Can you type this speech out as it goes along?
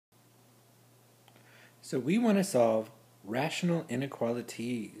So we want to solve rational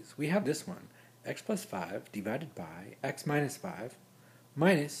inequalities. We have this one, x plus 5 divided by x minus 5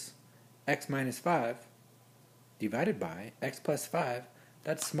 minus x minus 5 divided by x plus 5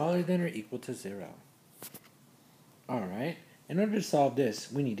 that's smaller than or equal to 0. Alright, in order to solve this,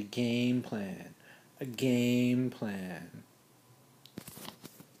 we need a game plan. A game plan.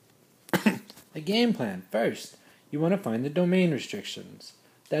 A game plan. First, you want to find the domain restrictions.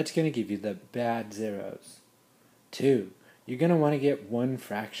 That's going to give you the bad zeros. 2, you're going to want to get one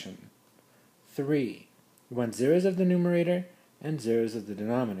fraction. 3, you want zeros of the numerator and zeros of the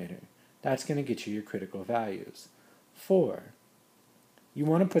denominator. That's going to get you your critical values. 4, you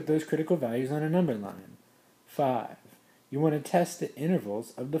want to put those critical values on a number line. 5, you want to test the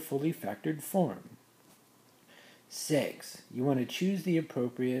intervals of the fully factored form. 6, you want to choose the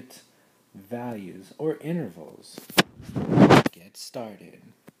appropriate values or intervals. Get started.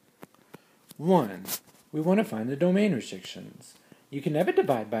 1, we want to find the domain restrictions. You can never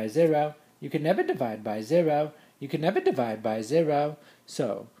divide by 0. You can never divide by 0. You can never divide by 0.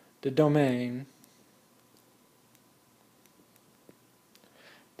 So, the domain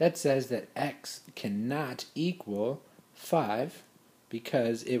that says that x cannot equal 5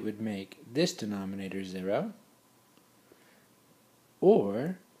 because it would make this denominator 0,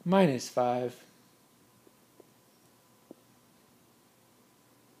 or minus 5.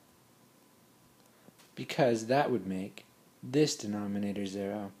 Because that would make this denominator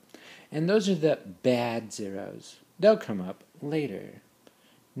 0. And those are the bad zeros. They'll come up later.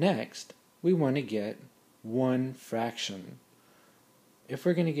 Next, we want to get one fraction. If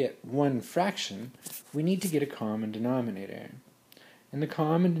we're going to get one fraction, we need to get a common denominator. And the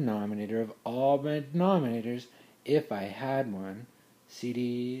common denominator of all my denominators, if I had one,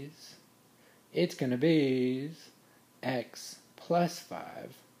 CDs, it's going to be x plus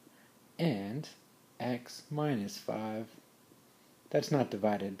 5 and x minus 5. That's not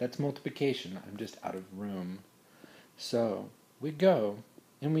divided, that's multiplication. I'm just out of room. So we go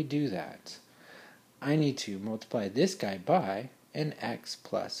and we do that. I need to multiply this guy by an x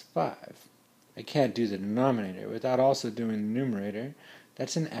plus 5. I can't do the denominator without also doing the numerator.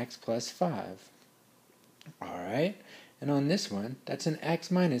 That's an x plus 5. Alright, and on this one, that's an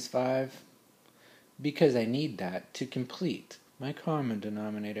x minus 5 because I need that to complete my common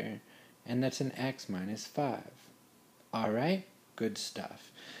denominator. And that's an x minus 5. Alright, good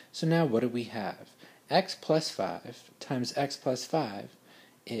stuff. So now what do we have? X plus 5 times x plus 5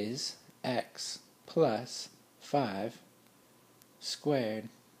 is x plus 5 squared.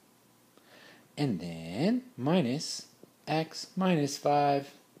 And then minus x minus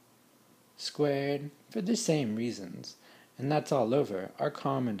 5 squared for the same reasons. And that's all over our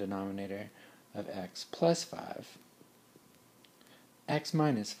common denominator of x plus 5. X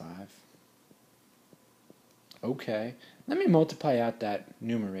minus 5. Okay, let me multiply out that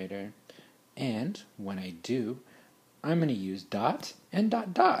numerator. And when I do, I'm going to use dot and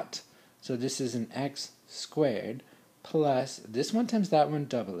dot dot. So this is an x squared plus, this one times that one,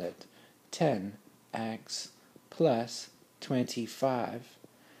 double it, 10x plus 25.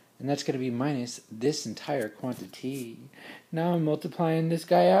 And that's going to be minus this entire quantity. Now I'm multiplying this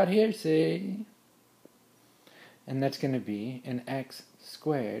guy out here, see? And that's going to be an x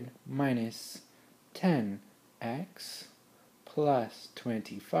squared minus 10x plus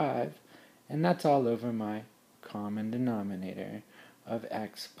 25, and that's all over my common denominator of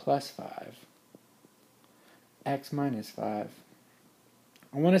x plus 5. X minus 5.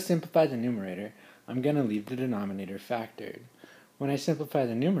 I want to simplify the numerator. I'm going to leave the denominator factored. When I simplify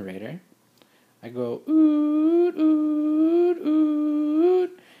the numerator, I go oot, oot,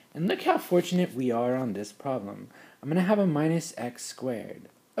 oot. And look how fortunate we are on this problem. I'm going to have a minus x squared.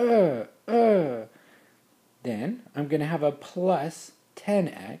 Then I'm going to have a plus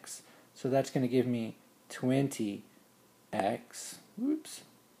 10x, so that's going to give me 20x. Whoops.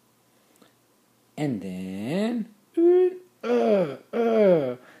 And then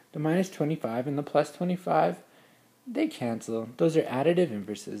the minus 25 and the plus 25, they cancel. Those are additive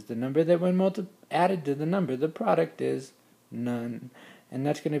inverses. The number that when added to the number, the product is none. And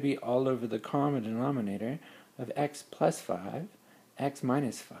that's going to be all over the common denominator of x plus 5, x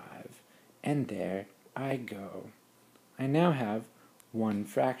minus 5, and there I go. I now have one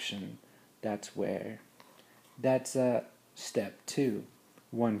fraction. That's step 2,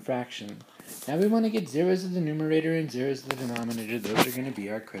 one fraction. Now we want to get zeros of the numerator and zeros of the denominator. Those are going to be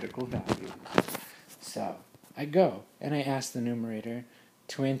our critical values. So I go and I ask the numerator,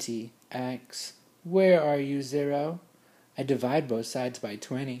 20x, where are you, 0? I divide both sides by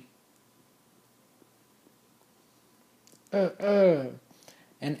 20. And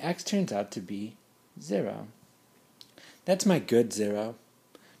x turns out to be 0. That's my good 0.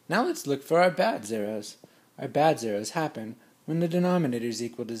 Now let's look for our bad zeros. Our bad zeros happen when the denominator is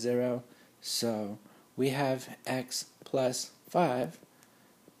equal to 0. So we have x plus 5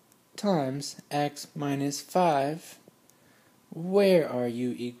 times x minus 5. Where are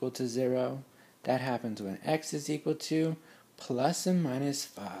you equal to 0? That happens when x is equal to plus and minus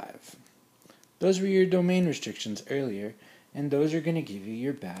 5. Those were your domain restrictions earlier, and those are going to give you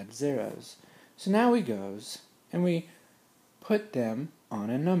your bad zeros. So now we goes and we put them on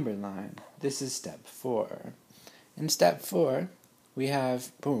a number line. This is step 4. In step 4, we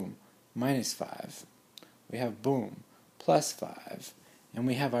have, boom, minus 5. We have, boom, plus 5. And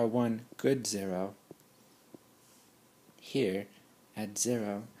we have our one good 0 here at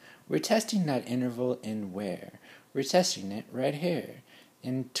 0. We're testing that interval in where? We're testing it right here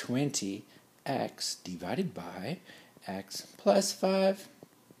in 20x divided by x plus 5,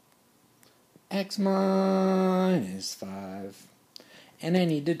 x minus 5. And I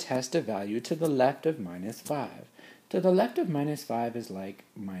need to test a value to the left of minus 5. To the left of minus 5 is like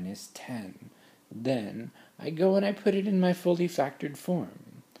minus 10. Then I go and I put it in my fully factored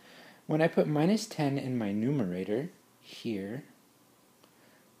form. When I put minus 10 in my numerator, here,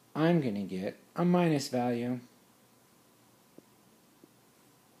 I'm going to get a minus value.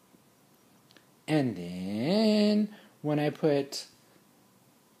 And then when I put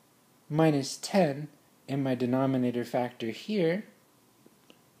minus 10 in my denominator factor here,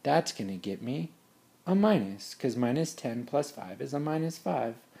 that's going to get me a minus, because minus 10 plus 5 is a minus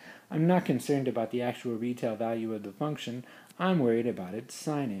 5. I'm not concerned about the actual retail value of the function. I'm worried about its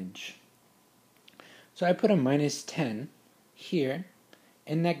signage. So I put a minus 10 here,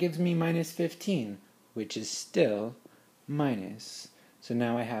 and that gives me minus 15, which is still minus. So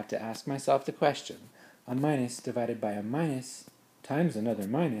now I have to ask myself the question, a minus divided by a minus times another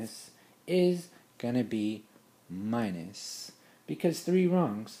minus is going to be minus, because 3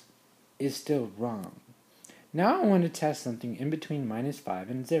 wrongs is still wrong. Now I want to test something in between minus 5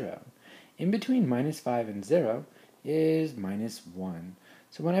 and 0. In between minus 5 and 0 is minus 1.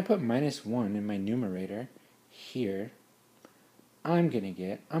 So when I put minus 1 in my numerator here, I'm going to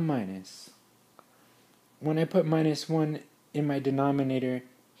get a minus. When I put minus 1 in my denominator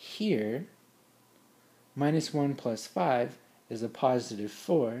here, minus 1 plus 5 is a positive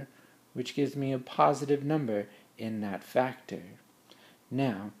 4, which gives me a positive number in that factor.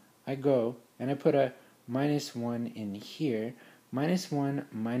 Now, I go and I put a minus 1 in here. Minus 1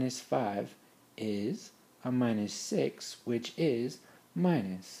 minus 5 is a minus 6, which is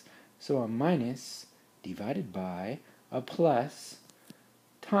minus. So a minus divided by a plus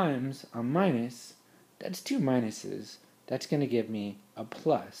times a minus, that's 2 minuses. That's going to give me a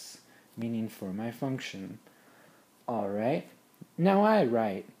plus, meaning for my function. Alright, now I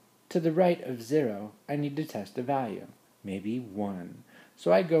write, to the right of 0, I need to test a value, maybe 1.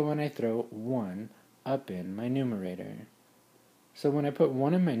 So I go and I throw 1 up in my numerator. So when I put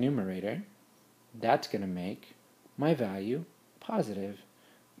 1 in my numerator, that's going to make my value positive.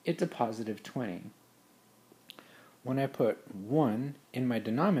 It's a positive 20. When I put 1 in my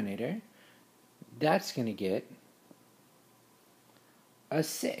denominator, that's going to get a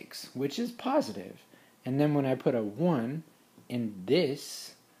 6, which is positive. And then when I put a 1 in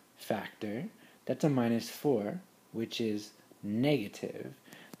this factor, that's a minus 4, which is negative.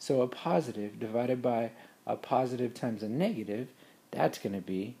 So a positive divided by a positive times a negative, that's going to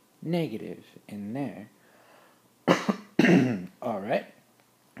be negative in there. Alright,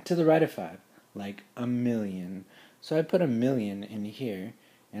 to the right of 5, like a million. So I put a million in here,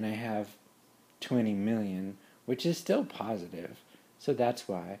 and I have 20 million, which is still positive. So that's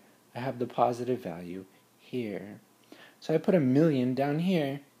why I have the positive value here. So I put a million down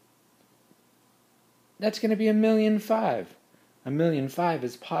here. That's going to be 1,000,005. 1,000,005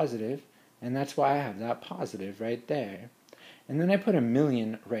 is positive, and that's why I have that positive right there. And then I put a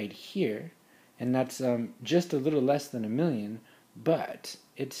million right here, and that's just a little less than a million, but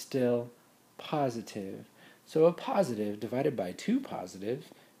it's still positive. So a positive divided by 2 positives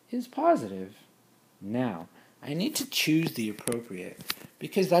is positive. Now, I need to choose the appropriate,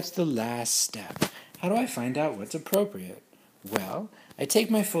 because that's the last step. How do I find out what's appropriate? Well, I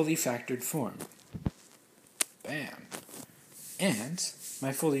take my fully factored form. Bam. And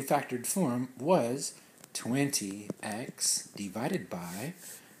my fully factored form was 20x divided by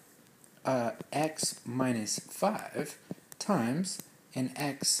x minus 5 times an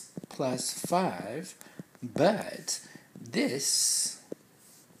x plus 5, but this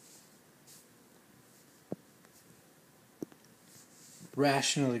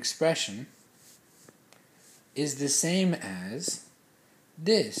rational expression is the same as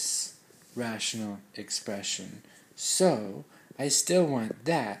this rational expression. So I still want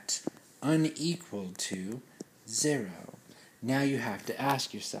that unequal to 0. Now you have to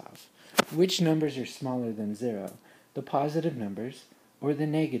ask yourself, which numbers are smaller than 0? The positive numbers or the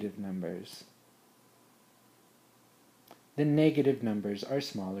negative numbers? The negative numbers are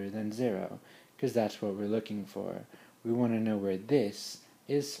smaller than 0, because that's what we're looking for. We want to know where this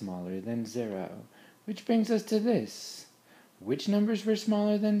is smaller than 0. Which brings us to this. Which numbers were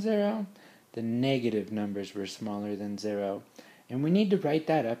smaller than 0? The negative numbers were smaller than 0. And we need to write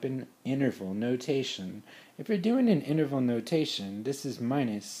that up in interval notation. If you're doing an interval notation, this is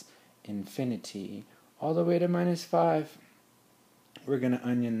minus infinity all the way to minus 5. We're going to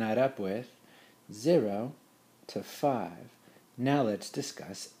onion that up with 0 to 5. Now let's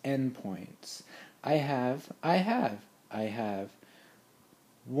discuss endpoints. I have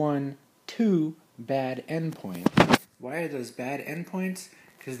 2 bad endpoints. Why are those bad endpoints?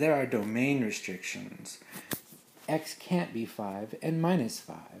 Because there are domain restrictions. X can't be 5 and minus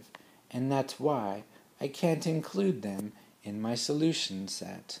 5, and that's why I can't include them in my solution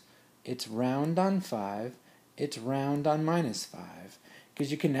set. It's round on 5, it's round on minus 5,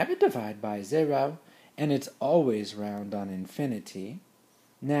 because you can never divide by 0, and it's always round on infinity.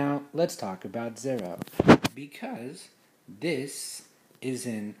 Now, let's talk about 0. Because this is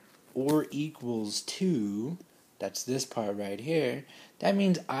an or equals 2, that's this part right here, that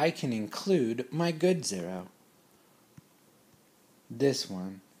means I can include my good 0. This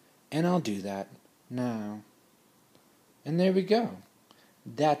one. And I'll do that now. And there we go.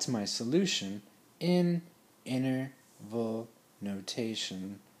 That's my solution in interval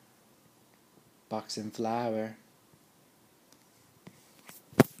notation. Box and flower.